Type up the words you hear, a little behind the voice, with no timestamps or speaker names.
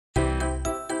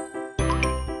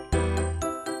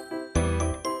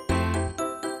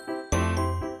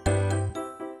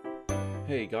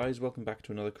Hey guys, welcome back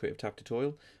to another Creative Tab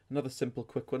tutorial. Another simple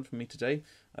quick one from me today.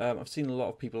 I've seen a lot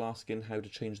of people asking how to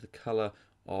change the color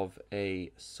of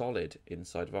a solid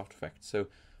inside of After Effects. So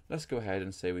let's go ahead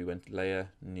and say we went Layer,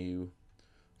 New,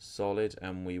 Solid,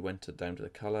 and we went down to the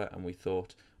color and we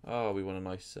thought, oh, we want a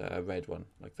nice red one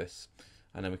like this.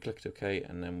 And then we clicked OK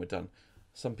and then we're done.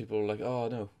 Some people are like, oh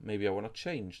no, maybe I want to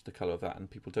change the color of that, and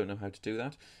people don't know how to do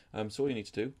that. So all you need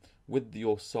to do, with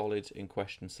your solid in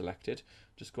question selected,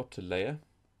 just go up to Layer,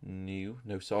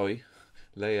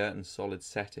 Layer and Solid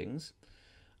Settings,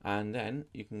 and then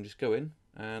you can just go in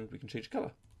and we can change the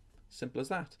color. Simple as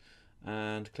that.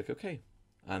 And click OK.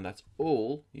 And that's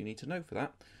all you need to know for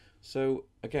that. So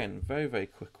again, very, very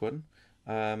quick one.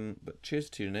 But cheers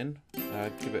for tuning in.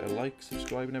 Give it a like,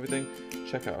 subscribe and everything.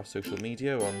 Check out our social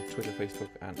media on Twitter, Facebook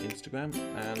and Instagram.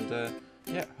 And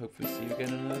yeah, hopefully see you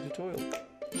again in another tutorial.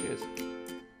 Cheers.